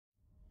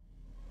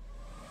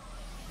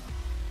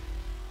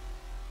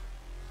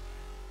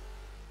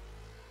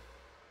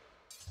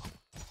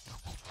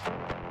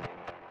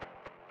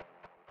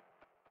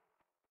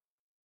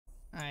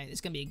Alright,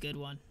 it's gonna be a good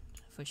one.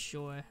 For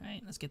sure.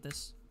 Alright, let's get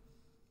this.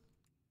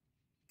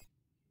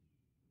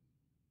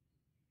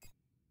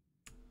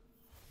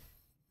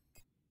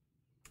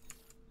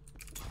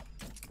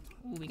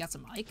 Ooh, we got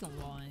some icon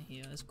wall in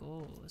here. Let's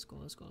go. Let's go.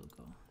 Let's go. Let's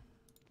go.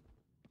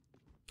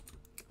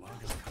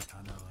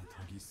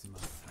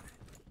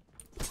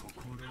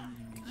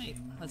 Alright,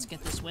 let's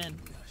get this win.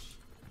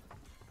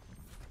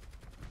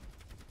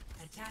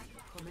 Attack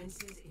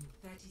commences in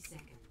 30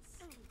 seconds.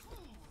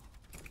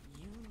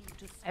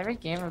 Every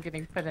game I'm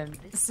getting put in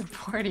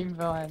supporting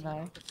villain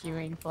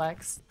queuing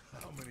flex.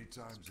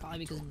 Probably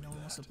because no one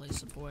wants to play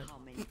support.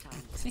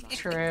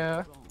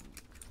 True.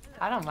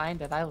 I don't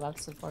mind it. I love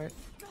support.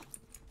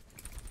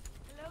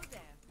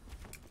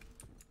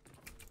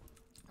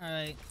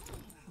 Alright,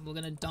 we're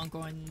gonna dunk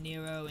on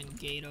Nero and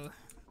Gator.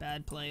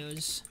 Bad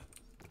players.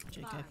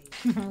 JK.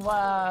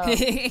 Wow.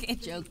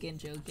 Joking.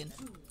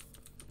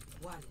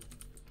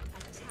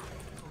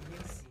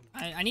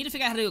 I need to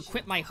figure out how to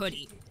equip my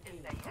hoodie.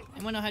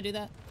 Anyone know how to do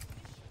that?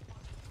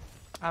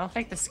 I don't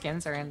think the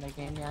skins are in the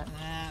game yet.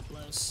 Ah,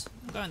 blows.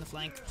 I'm going the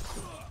flank.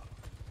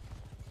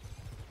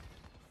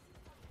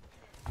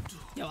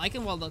 Yo,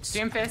 Icon Wall looks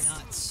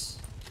nuts.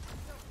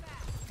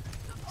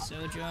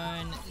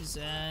 Sojourn,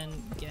 Zen,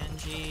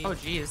 Genji. Oh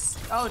jeez.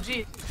 Oh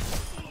jeez.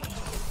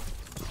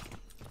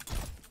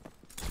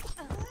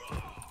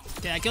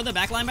 Okay, I killed the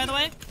backline by the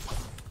way.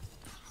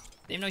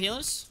 They have no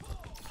healers.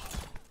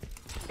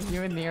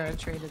 You and Nero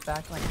traded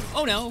backline.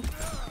 Oh no.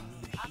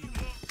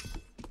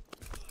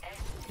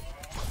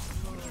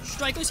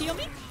 Strikers heal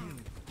me?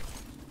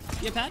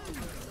 You have pad?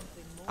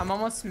 I'm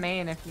almost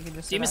main if you can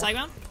just. Demon high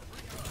ground.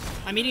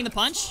 I'm eating the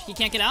punch. He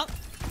can't get out.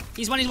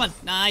 He's one.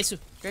 Nice.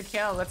 Good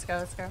kill. Let's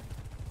go.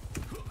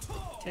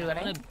 I'm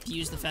gonna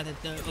abuse the fact that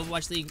the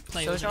Overwatch League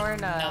players are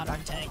not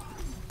on tank.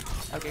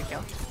 Okay,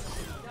 kill.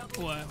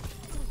 Or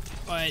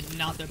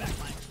not their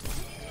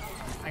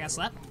backline. I got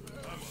slapped.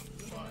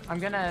 I'm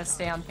gonna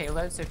stay on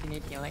payload, so if you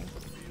need healing.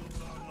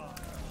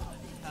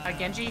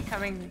 Genji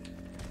coming.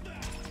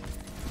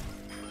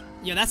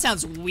 Yo, that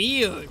sounds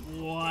weird.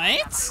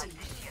 What?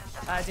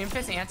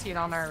 Doomfist antied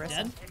on our wrist.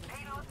 Dead?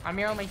 I'm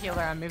your only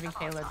healer. I'm moving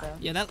payload though.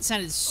 Yeah, that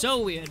sounded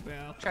so weird,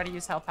 bro. Try to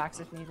use health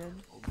packs if needed.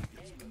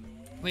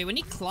 Wait, when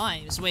he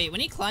climbs,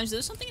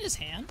 there's something in his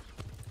hand?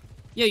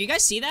 Yo, you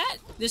guys see that?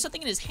 There's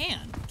something in his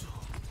hand.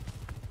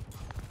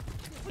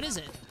 What is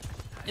it?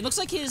 It looks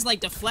like his, like,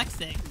 deflect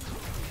thing.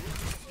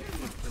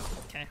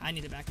 Okay, I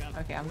need to back up.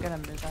 Okay, I'm gonna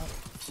move up.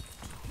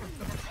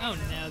 Oh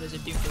no, there's a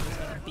Doomfist that's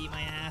gonna beat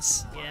my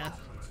ass. Yeah.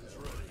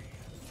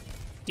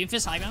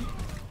 Doomfist high ground?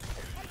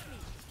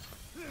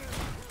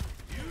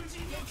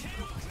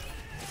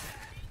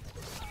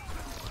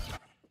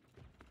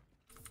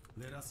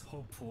 Let us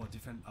hope for a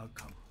different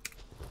outcome.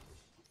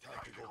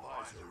 Tactical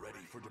visor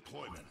ready for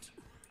deployment.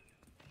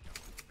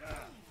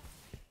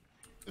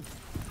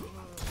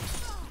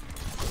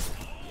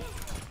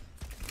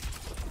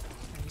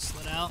 He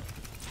slid out.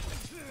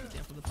 Be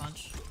careful the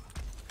punch.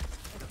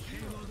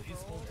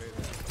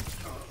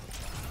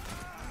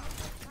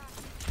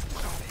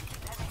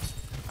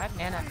 I have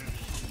nano.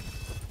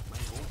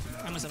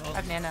 I almost have ult. I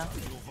have nano. I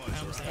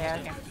almost have Yeah,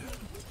 ult. okay.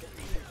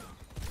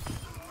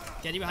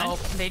 Get you behind. Oh,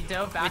 they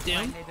dove back.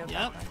 Doom? They dove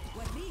Yep. back.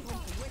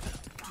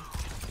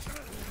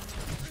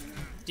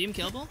 Doom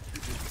killable.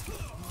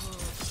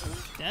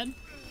 Dead.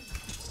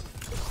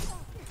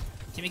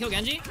 Can we kill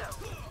Genji?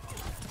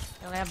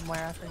 They only have more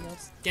after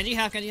this. Genji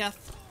half.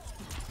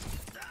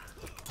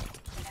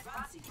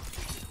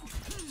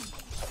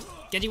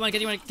 Genji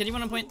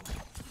one on point.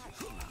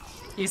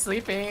 He's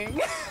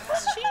sleeping.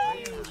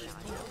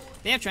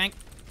 They have Trank.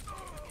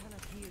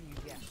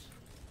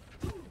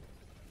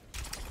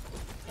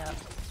 Yep.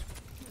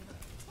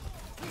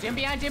 Jim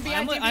behind.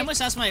 I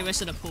almost asked my wrist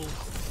to the pool.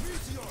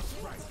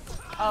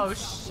 Oh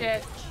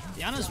shit.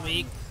 Diana's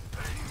weak.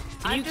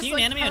 Can you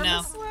enemy or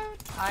no?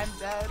 I'm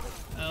dead.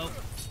 Oh.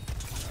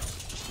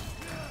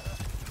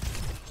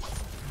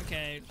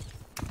 Okay.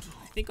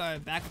 I think our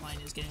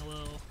backline is getting a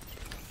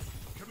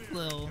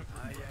little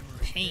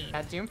pain.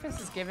 Yeah, Doomfist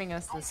is giving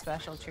us the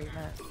special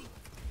treatment.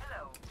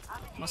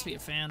 Must be a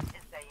fan.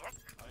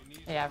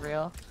 Yeah,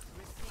 real.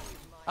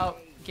 Oh,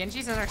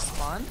 Genji's in our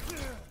spawn?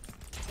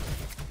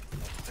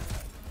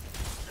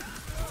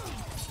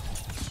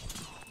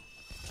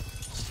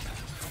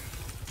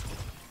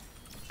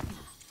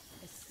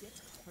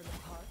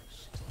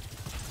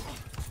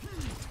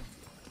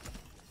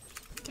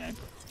 Okay.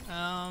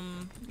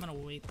 I'm gonna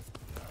wait.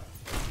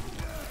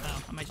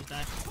 Oh, I might just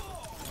die.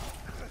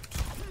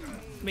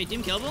 Wait,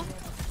 Doom killable?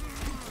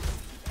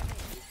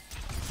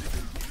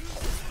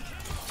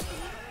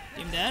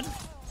 Doom dead?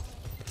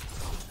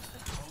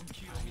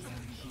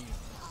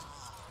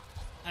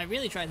 I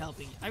really tried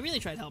helping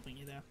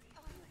you there.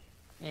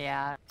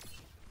 Yeah.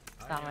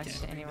 Not much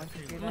anyone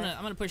can do that.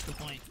 I'm gonna push the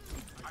point.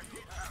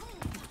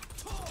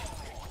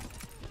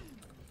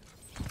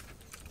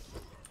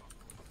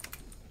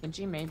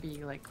 Genji may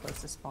be like close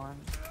to spawn.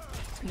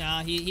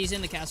 Nah, he's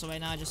in the castle right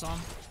now, I just saw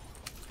him.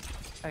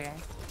 Okay.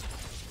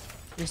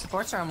 Your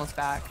supports are almost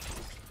back.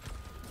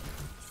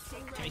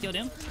 Can we kill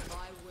him?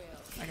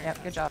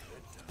 Yep, good job.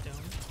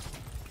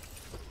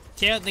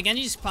 Okay, the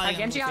Genji's probably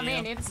gonna Genji go on for me,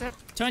 you. need to...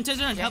 Turn,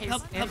 Yeah, help he's you,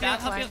 in help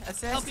back you, line.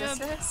 Assist, help you.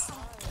 assist.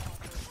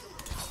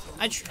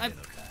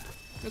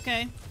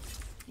 Okay.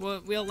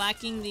 We're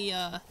lacking the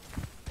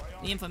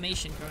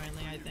information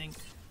currently, I think.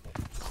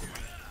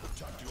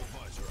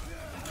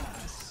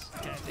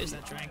 Okay, there's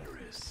that drink.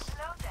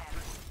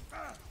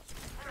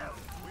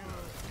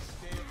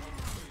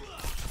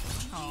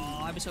 Oh,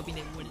 I was hoping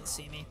they wouldn't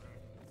see me.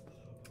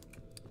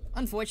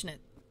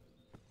 Unfortunate.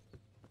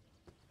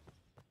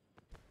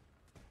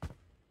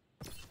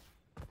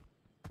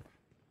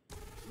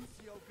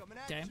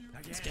 Okay,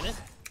 let's get it.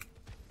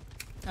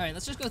 Alright,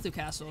 let's just go through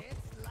castle.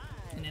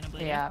 And nano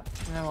blade. Yeah,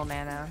 and then we'll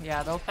nano.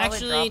 Yeah, they'll probably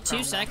Actually, drop 2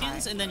 from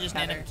seconds high. and then just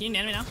nano. Tether. Can you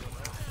nano me now?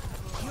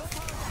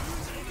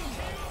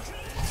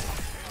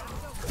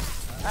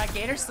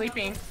 Gator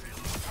sleeping.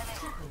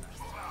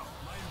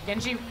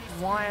 Genji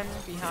 1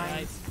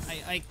 behind.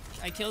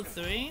 I killed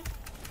 3. Yeah,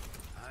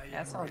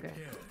 that's all good.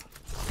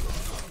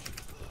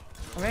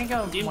 We're gonna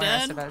go Doom more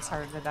dead. so that it's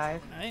harder to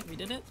dive. Alright, we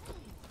did it.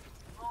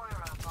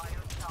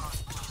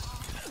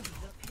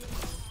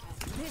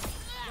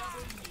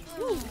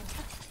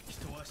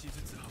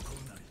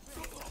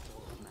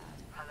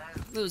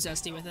 A little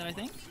zesty with it, I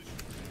think.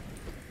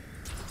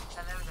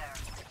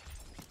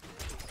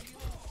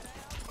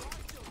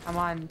 I'm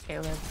on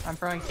Caleb. I'm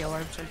throwing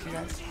Caleb to you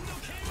guys.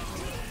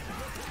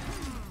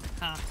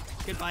 Huh.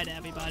 Goodbye to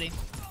everybody.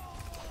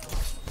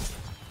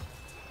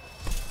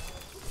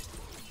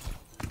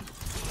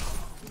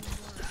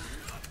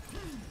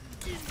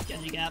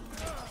 Genji gap.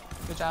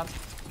 Good job.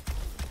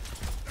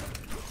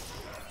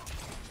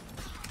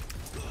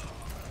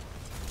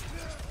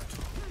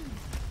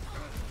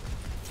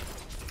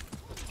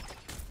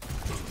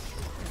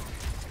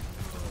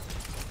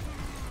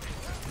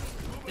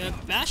 The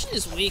Bastion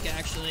is weak,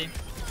 actually.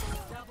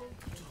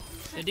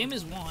 The Doom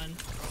is 1.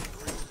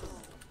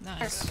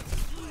 Nice.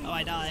 Oh,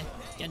 I die.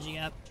 Genji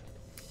gap.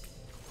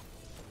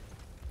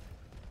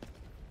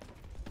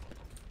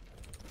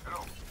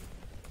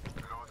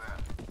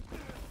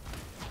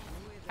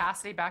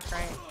 Cassidy back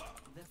right.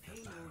 The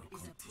payload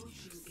is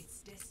approaching its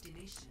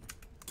destination.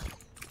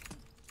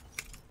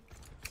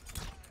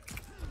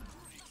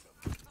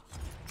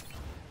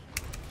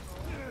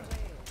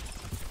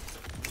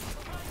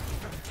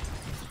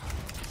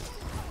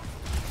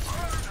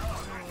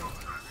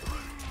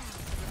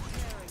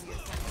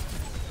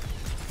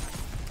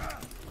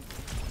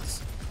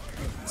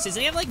 Since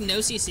they have like no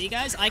CC,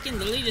 guys, I can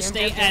literally just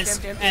stay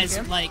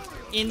as like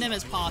in them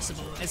as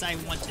possible as I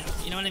want to.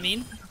 You know what I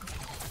mean?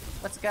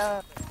 Let's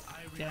go.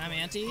 Okay, I'm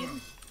anti.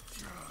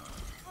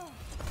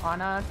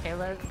 Ana,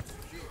 Caleb.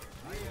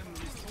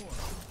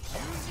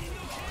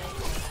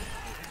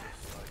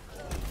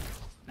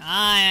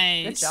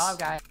 Nice. Good job,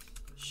 guys.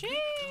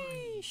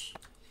 Sheesh.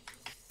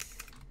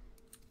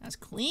 That's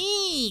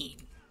clean.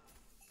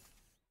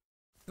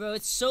 Bro,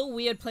 it's so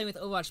weird playing with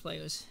Overwatch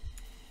players.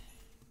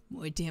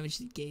 More damage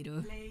than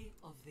Gator. Play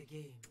of the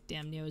game.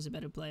 Damn, Neo's a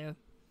better player.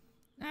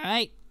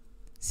 Alright.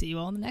 See you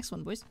all in the next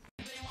one, boys.